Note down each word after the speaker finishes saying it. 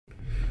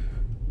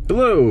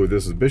Hello,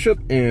 this is Bishop,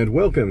 and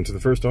welcome to the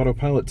first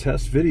Autopilot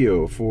test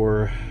video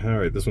for,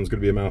 alright, this one's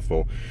going to be a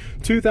mouthful,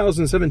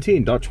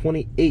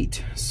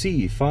 2017.28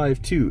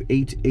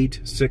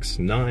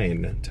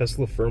 c528869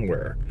 Tesla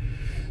firmware.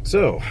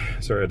 So,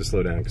 sorry I had to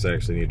slow down because I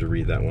actually need to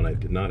read that one. I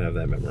did not have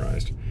that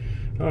memorized.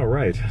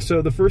 Alright,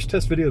 so the first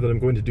test video that I'm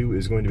going to do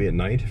is going to be at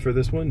night for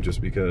this one,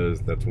 just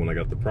because that's when I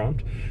got the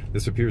prompt.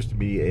 This appears to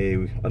be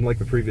unlike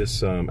the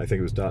previous, I think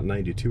it was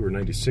 .92 or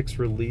 96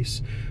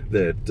 release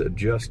that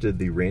adjusted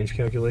the range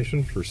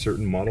calculation for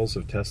certain models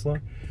of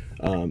Tesla.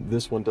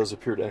 This one does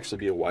appear to actually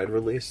be a wide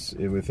release.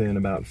 Within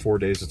about 4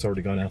 days, it's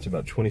already gone out to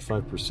about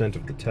 25%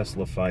 of the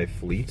Tesla 5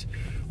 fleet,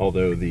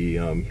 although the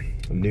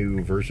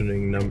new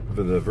versioning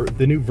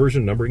the new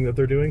version numbering that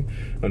they're doing,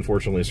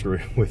 unfortunately,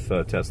 screwing with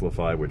Tesla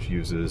 5, which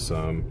uses,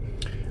 I'm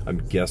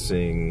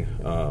guessing,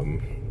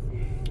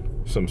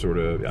 some sort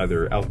of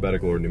either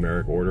alphabetical or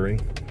numeric ordering.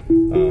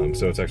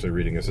 So it's actually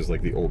reading this as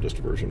like the oldest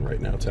version right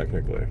now,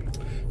 technically.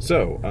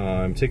 So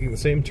I'm taking the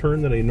same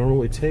turn that I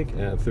normally take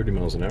at 30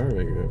 miles an hour,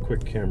 making a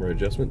quick camera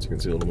adjustment so you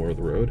can see a little more of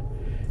the road,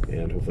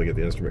 and hopefully get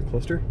the instrument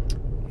cluster.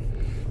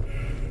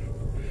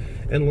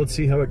 And let's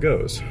see how it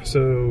goes.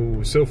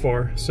 So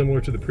far,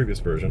 similar to the previous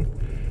version,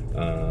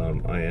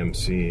 I am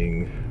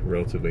seeing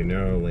relatively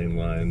narrow lane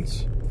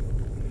lines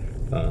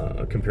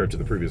compared to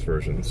the previous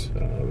versions.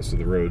 So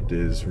the road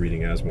is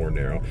reading as more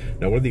narrow.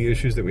 Now, one of the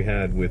issues that we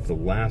had with the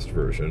last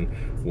version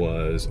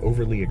was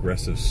overly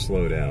aggressive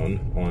slowdown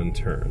on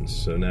turns.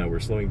 So now we're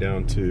slowing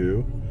down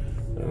to,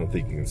 I don't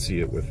think you can see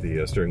it with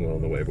the steering wheel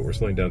in the way, but we're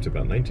slowing down to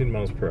about 19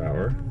 miles per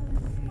hour.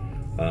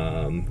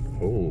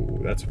 Oh,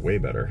 that's way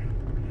better.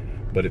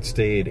 But it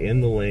stayed in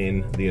the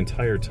lane the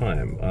entire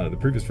time. The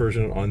previous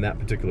version on that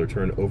particular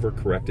turn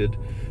overcorrected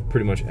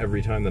pretty much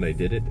every time that I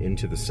did it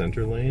into the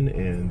center lane,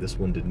 and this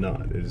one did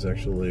not. It is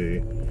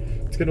actually,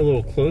 it's getting a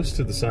little close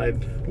to the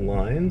side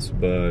lines,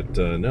 but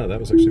no, that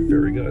was actually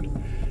very good.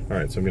 All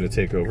right, so I'm gonna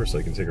take over so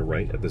I can take a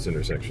right at this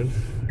intersection.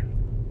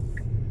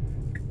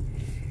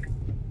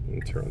 Let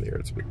me turn on the air,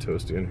 it's a bit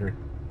toasty in here.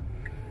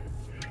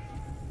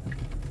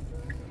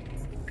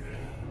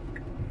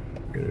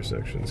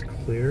 Intersection's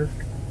clear.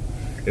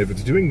 If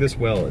it's doing this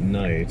well at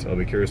night, I'll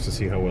be curious to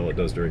see how well it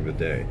does during the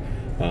day.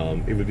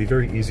 It would be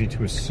very easy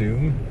to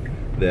assume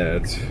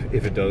that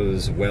if it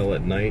does well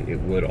at night, it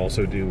would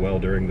also do well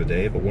during the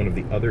day, but one of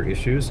the other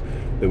issues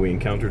that we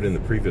encountered in the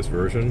previous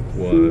version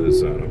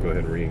was, I'll go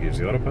ahead and re-engage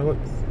the autopilot.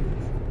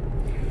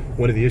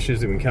 One of the issues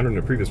that we encountered in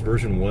the previous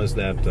version was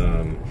that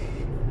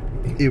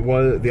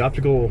the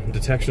optical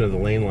detection of the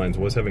lane lines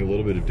was having a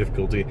little bit of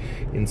difficulty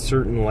in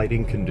certain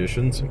lighting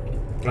conditions.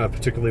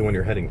 Particularly when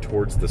you're heading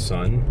towards the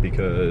sun,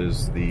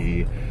 because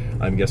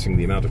I'm guessing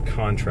the amount of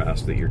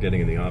contrast that you're getting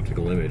in the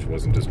optical image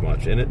wasn't as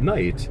much. And at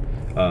night,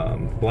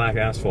 black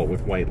asphalt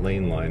with white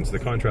lane lines, the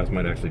contrast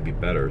might actually be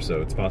better,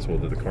 so it's possible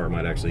that the car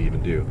might actually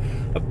even do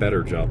a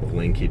better job of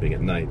lane keeping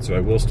at night. So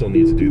I will still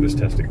need to do this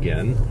test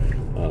again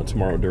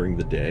tomorrow during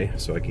the day,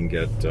 so I can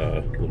get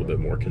a little bit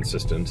more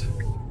consistent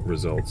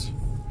results.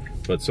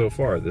 But so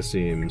far, this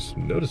seems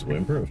noticeably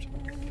improved.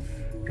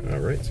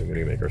 Alright, so I'm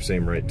going to make our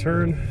same right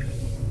turn.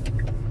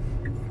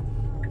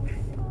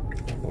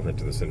 I'll head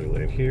to the center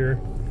lane here,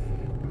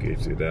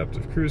 engage the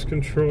adaptive cruise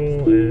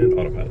control, and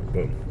autopilot.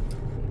 Boom.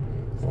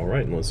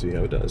 Alright, and let's see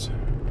how it does.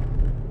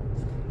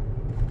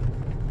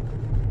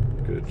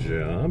 Good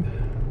job.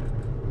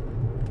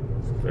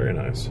 Very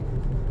nice.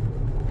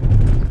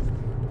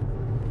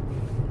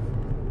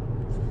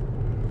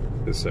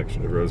 This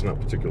section of the road is not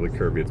particularly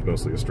curvy, it's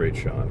mostly a straight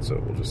shot,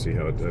 so we'll just see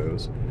how it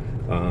goes.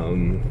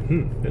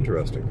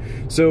 Interesting.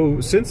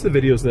 So, since the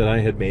videos that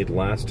I had made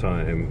last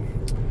time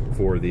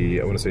for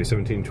the, I want to say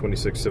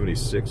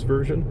 172676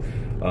 version,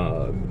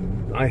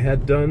 I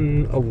had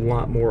done a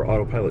lot more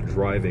autopilot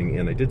driving,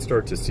 and I did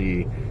start to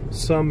see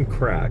some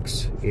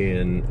cracks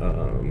in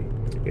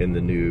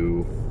the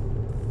new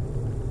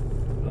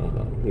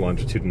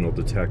longitudinal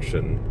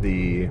detection.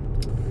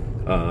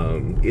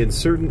 In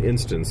certain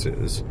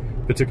instances,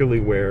 particularly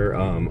where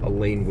a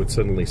lane would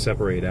suddenly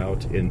separate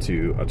out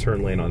into a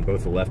turn lane on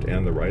both the left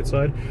and the right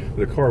side,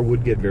 the car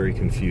would get very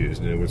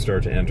confused and it would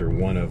start to enter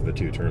one of the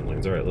two turn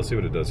lanes. All right, let's see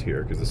what it does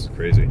here, because this is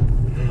crazy.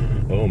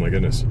 Oh my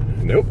goodness.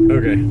 Nope.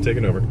 Okay,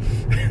 taking over.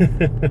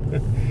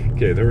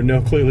 Okay, there were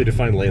no clearly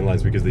defined lane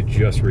lines because they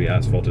just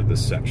re-asphalted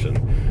this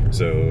section.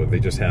 So they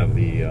just have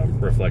the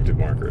reflective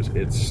markers.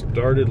 It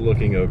started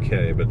looking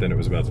okay, but then it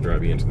was about to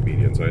drive me into the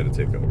median, so I had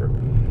to take over.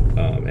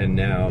 And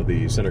now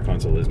the center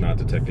console is not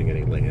detecting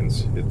any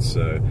lanes. It's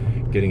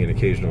getting an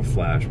occasional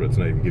flash, but it's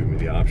not even giving me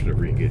the option of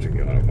re-engaging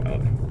the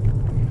autopilot.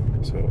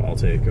 So I'll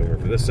take over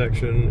for this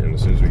section, and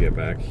as soon as we get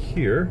back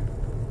here,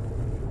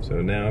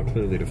 so now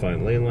clearly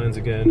defined lane lines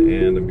again,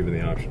 and I'm given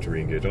the option to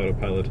re-engage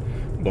autopilot,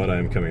 but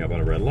I'm coming up on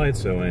a red light,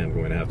 so I am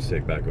going to have to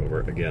take back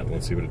over again.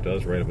 Let's see what it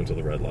does right up until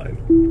the red light.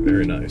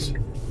 Very nice.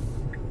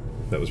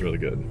 That was really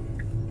good.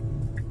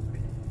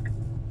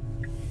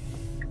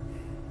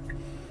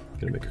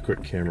 Gonna make a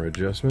quick camera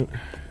adjustment.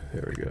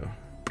 There we go.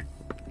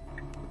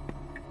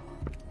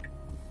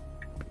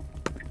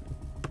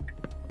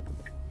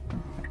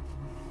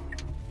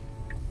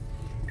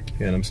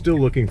 And I'm still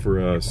looking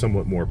for a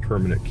somewhat more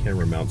permanent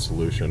camera mount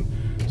solution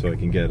so I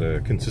can get a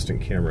consistent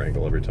camera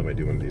angle every time I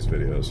do one of these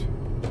videos.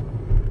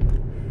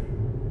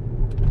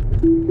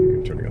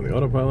 I'm turning on the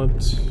autopilot.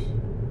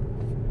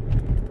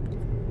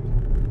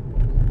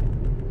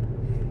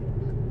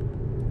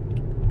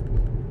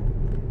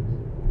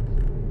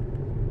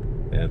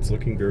 Yeah, it's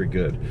looking very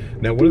good.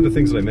 Now, one of the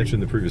things that I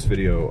mentioned in the previous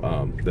video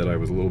that I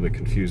was a little bit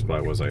confused by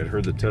was I had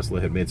heard that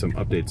Tesla had made some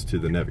updates to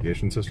the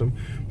navigation system,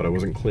 but I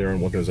wasn't clear on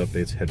what those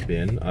updates had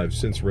been. I've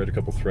since read a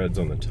couple threads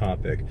on the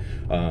topic.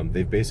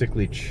 They've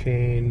basically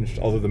changed,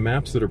 although the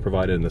maps that are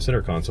provided in the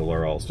center console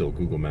are all still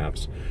Google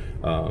Maps,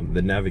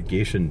 the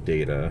navigation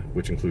data,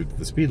 which includes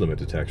the speed limit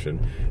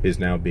detection, is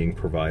now being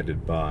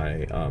provided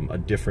by a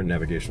different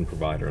navigation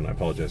provider, and I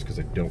apologize because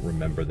I don't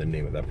remember the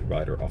name of that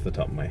provider off the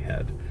top of my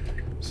head.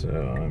 So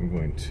I'm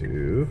going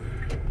to,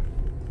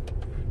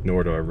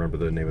 nor do I remember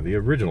the name of the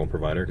original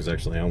provider, because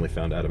actually I only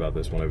found out about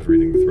this when I was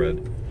reading the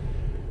thread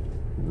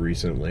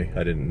recently.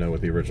 I didn't know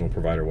what the original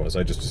provider was.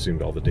 I just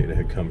assumed all the data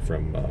had come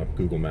from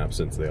Google Maps,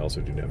 since they also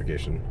do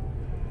navigation.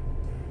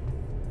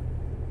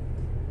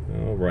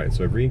 Alright,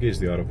 so I've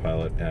re-engaged the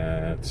autopilot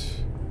at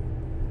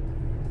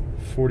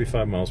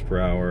 45 miles per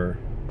hour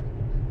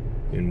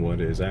in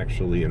what is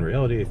actually, in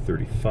reality,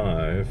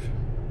 35.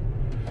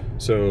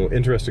 So,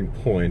 interesting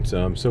point.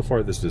 So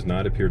far, this does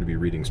not appear to be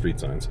reading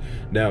street signs.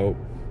 Now,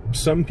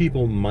 some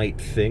people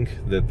might think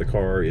that the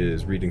car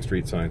is reading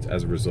street signs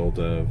as a result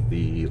of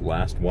the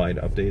last wide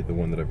update, the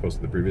one that I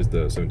posted the previous,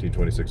 the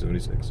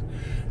 172676.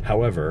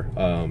 However,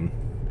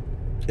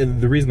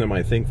 and the reason I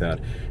might think that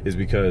is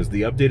because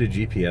the updated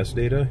GPS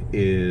data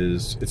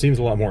is, it seems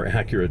a lot more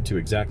accurate to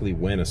exactly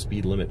when a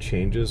speed limit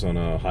changes on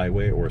a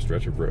highway or a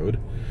stretch of road.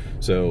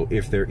 So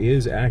if there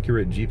is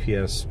accurate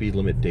GPS speed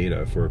limit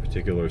data for a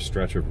particular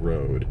stretch of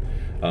road,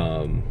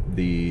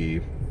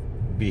 the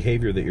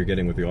behavior that you're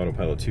getting with the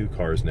Autopilot 2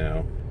 cars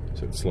now,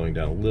 so it's slowing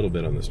down a little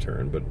bit on this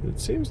turn, but it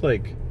seems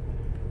like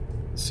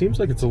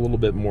it's a little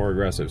bit more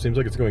aggressive. It seems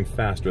like it's going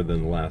faster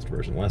than the last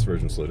version. The last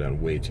version slowed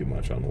down way too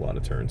much on a lot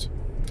of turns.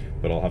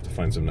 But I'll have to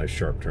find some nice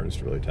sharp turns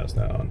to really test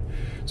that on.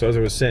 So as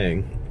I was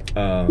saying,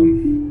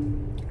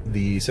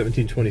 the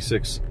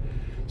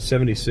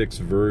 172676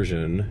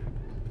 version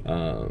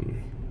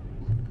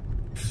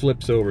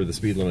flips over the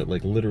speed limit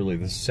like literally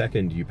the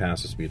second you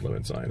pass a speed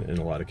limit sign in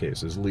a lot of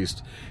cases, at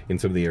least in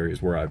some of the areas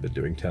where I've been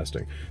doing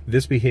testing.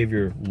 This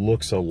behavior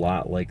looks a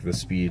lot like the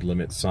speed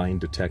limit sign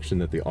detection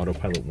that the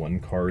Autopilot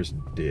 1 cars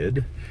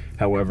did.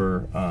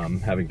 However,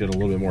 having done a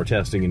little bit more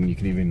testing, and you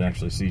can even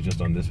actually see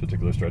just on this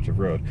particular stretch of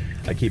road,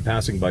 I keep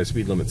passing by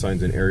speed limit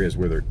signs in areas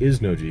where there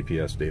is no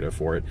GPS data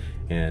for it,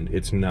 and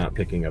it's not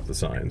picking up the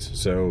signs.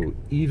 So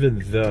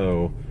even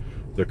though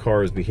the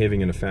car is behaving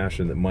in a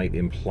fashion that might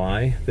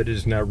imply that it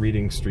is now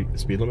reading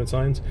speed limit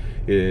signs,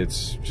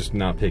 it's just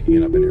not picking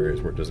it up in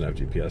areas where it doesn't have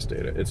GPS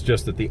data. It's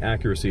just that the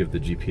accuracy of the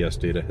GPS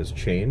data has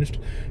changed.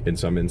 In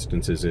some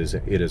instances,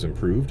 it has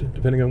improved,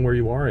 depending on where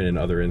you are, and in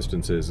other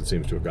instances, it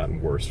seems to have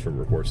gotten worse from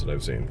reports that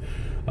I've seen.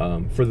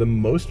 For the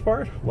most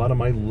part, a lot of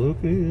my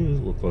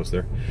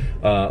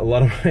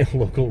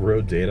local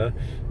road data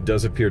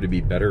does appear to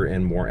be better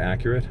and more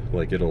accurate.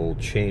 Like, it'll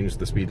change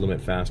the speed limit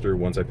faster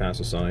once I pass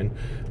a sign.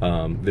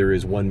 There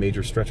is one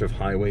major stretch of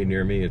highway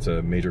near me. It's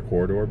a major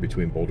corridor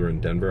between Boulder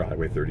and Denver,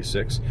 Highway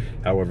 36.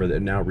 However,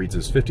 that now reads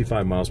as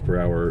 55 miles per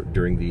hour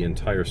during the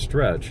entire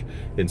stretch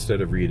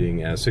instead of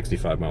reading as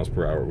 65 miles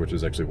per hour, which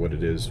is actually what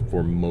it is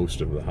for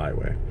most of the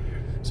highway.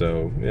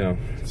 So, you know,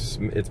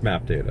 it's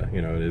map data.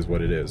 You know, it is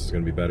what it is. It's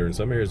going to be better in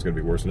some areas, it's going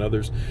to be worse in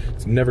others.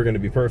 It's never going to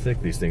be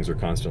perfect. These things are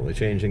constantly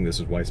changing. This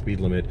is why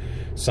speed limit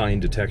sign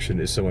detection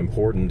is so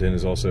important, and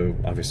is also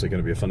obviously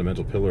going to be a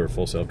fundamental pillar of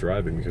full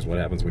self-driving, because what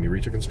happens when you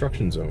reach a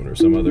construction zone or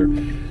some other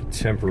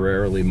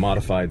temporarily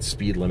modified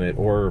speed limit,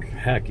 or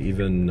heck,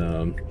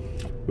 even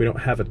we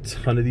don't have a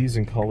ton of these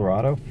in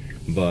Colorado,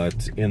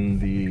 but in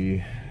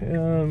the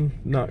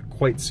not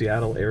quite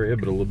Seattle area,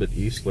 but a little bit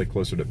east, like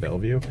closer to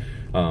Bellevue,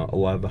 a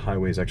lot of the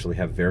highways actually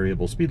have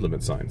variable speed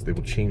limit signs. They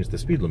will change the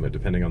speed limit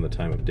depending on the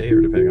time of day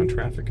or depending on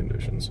traffic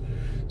conditions.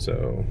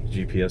 So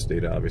GPS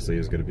data obviously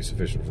is going to be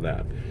sufficient for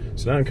that.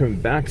 So now I'm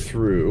coming back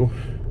through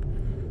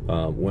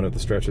one of the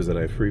stretches that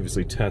I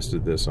previously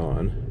tested this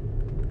on,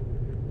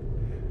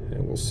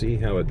 and we'll see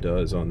how it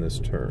does on this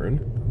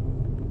turn.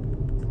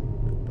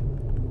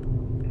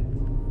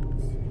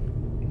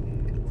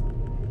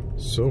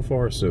 So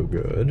far, so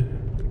good.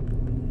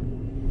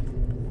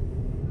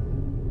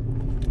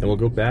 And we'll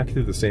go back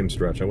through the same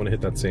stretch. I want to hit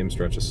that same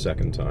stretch a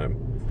second time,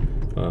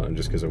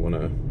 just because I want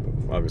to,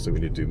 obviously we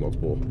need to do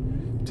multiple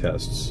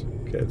tests.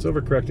 Okay, it's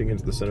overcorrecting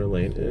into the center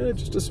lane,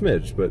 just a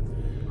smidge, but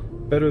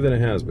better than it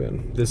has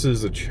been. This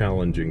is a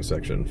challenging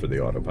section for the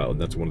Autopilot.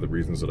 That's one of the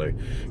reasons that I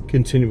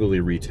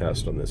continually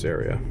retest on this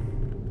area.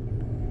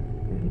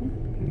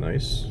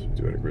 Nice,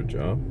 doing a good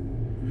job.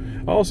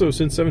 Also,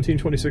 since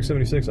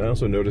 172676, I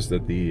also noticed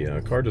that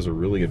the car does a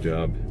really good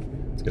job.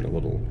 It's getting a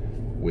little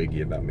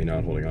wiggy about me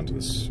not holding onto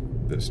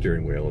the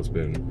steering wheel. It's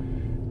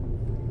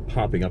been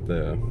popping up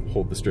the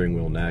hold the steering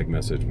wheel nag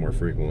message more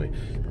frequently.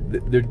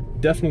 There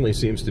definitely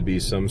seems to be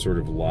some sort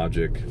of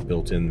logic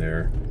built in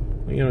there.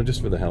 You know,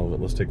 just for the hell of it,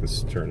 let's take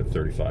this turn at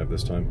 35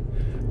 this time,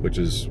 which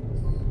is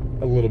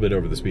a little bit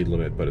over the speed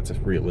limit, but it's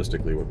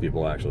realistically what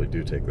people actually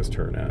do take this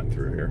turn at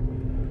through here.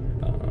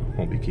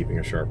 I'll be keeping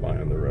a sharp eye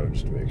on the road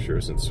just to make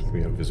sure, since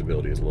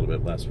visibility is a little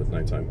bit less with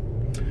nighttime.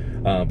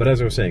 But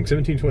as I was saying,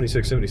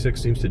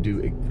 172676 seems to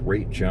do a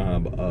great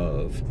job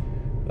of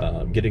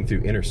getting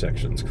through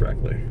intersections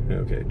correctly.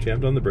 Okay,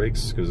 jammed on the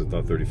brakes because I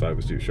thought 35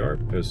 was too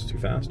sharp, it was too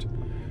fast.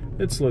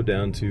 It slowed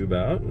down to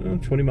about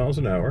 20 miles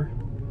an hour.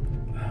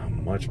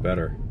 Much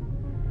better.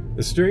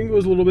 The steering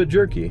was a little bit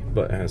jerky,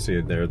 but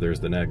see there's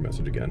the nag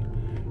message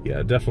again.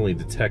 Yeah, it definitely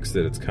detects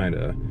that it's kind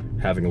of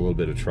having a little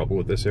bit of trouble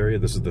with this area.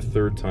 This is the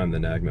third time the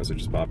nag message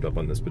has popped up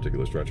on this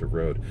particular stretch of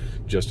road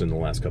just in the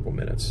last couple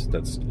minutes.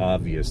 That's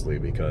obviously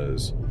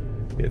because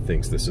it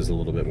thinks this is a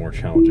little bit more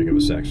challenging of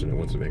a section and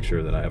wants to make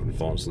sure that I haven't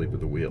fallen asleep at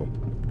the wheel.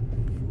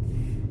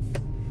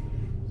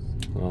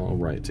 All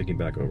right, taking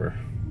back over.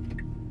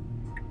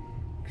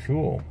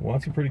 Cool. Well,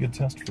 that's a pretty good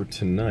test for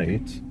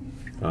tonight.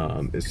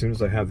 As soon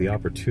as I have the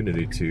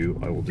opportunity to,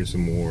 I will do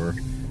some more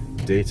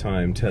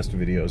daytime test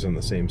videos on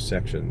the same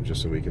section,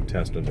 just so we can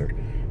test under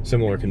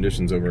similar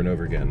conditions over and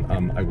over again.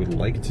 I would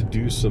like to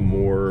do some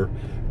more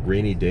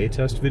rainy day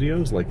test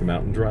videos, like the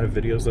mountain drive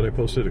videos that I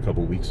posted a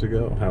couple weeks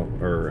ago.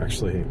 Or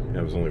actually,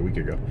 it was only a week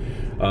ago.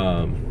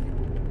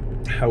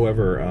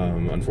 However,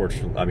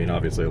 unfortunately, I mean,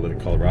 obviously I live in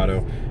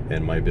Colorado,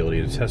 and my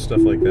ability to test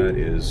stuff like that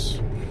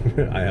is,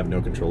 I have no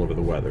control over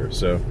the weather.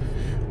 So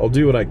I'll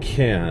do what I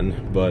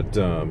can, but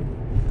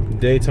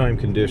daytime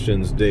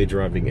conditions, day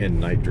driving and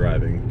night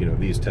driving, you know,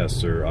 these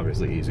tests are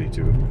obviously easy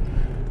to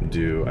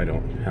do. I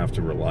don't have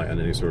to rely on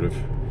any sort of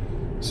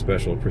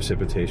special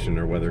precipitation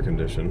or weather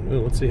condition.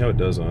 Well, let's see how it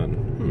does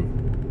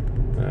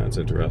on, that's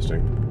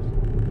interesting.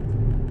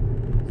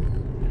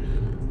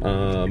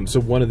 So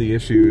one of the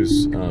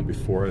issues,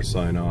 before I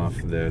sign off,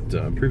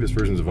 that previous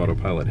versions of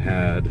Autopilot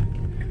had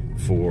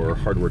for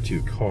Hardware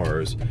 2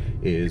 cars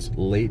is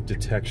late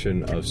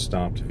detection of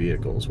stopped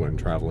vehicles when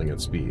traveling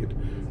at speed.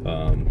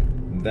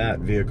 That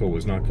vehicle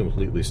was not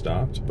completely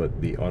stopped,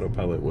 but the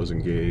Autopilot was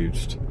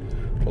engaged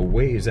a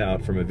ways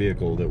out from a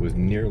vehicle that was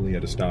nearly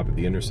at a stop at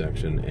the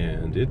intersection,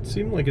 and it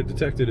seemed like it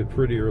detected it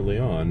pretty early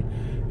on,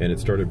 and it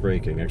started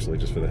braking. Actually,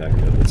 just for the heck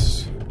of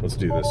it, let's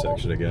do this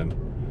section again.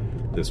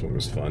 This one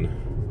was fun.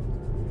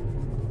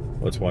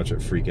 Let's watch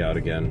it freak out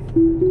again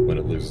when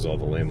it loses all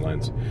the lane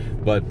lines.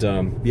 But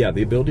yeah,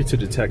 the ability to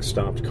detect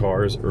stopped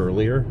cars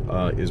earlier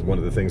is one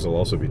of the things I'll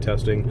also be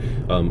testing.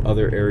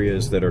 Other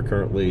areas that are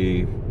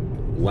currently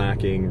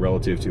lacking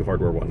relative to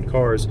Hardware 1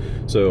 cars.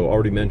 So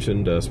already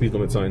mentioned speed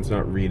limit signs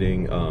not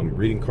reading,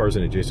 reading cars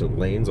in adjacent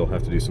lanes. I'll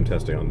have to do some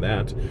testing on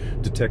that.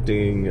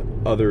 Detecting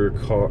other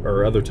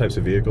types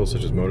of vehicles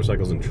such as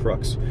motorcycles and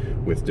trucks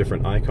with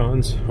different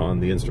icons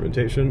on the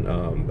instrumentation.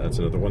 That's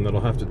another one that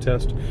I'll have to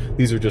test.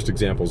 These are just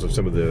examples of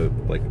some of the,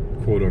 like,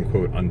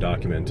 quote-unquote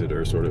undocumented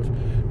or sort of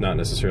not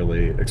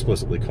necessarily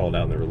explicitly called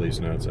out in the release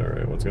notes. All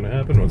right, what's going to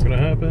happen? What's going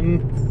to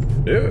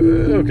happen?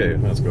 Okay,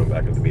 let's go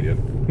back into the media.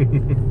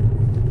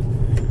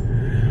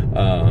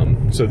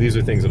 So these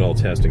are things that I'll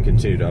test and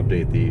continue to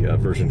update the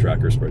version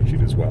tracker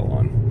spreadsheet as well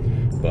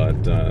on.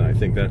 But I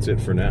think that's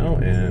it for now,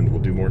 and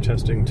we'll do more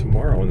testing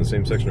tomorrow on the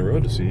same section of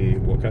road to see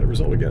what kind of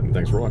result we get. And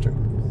thanks for watching.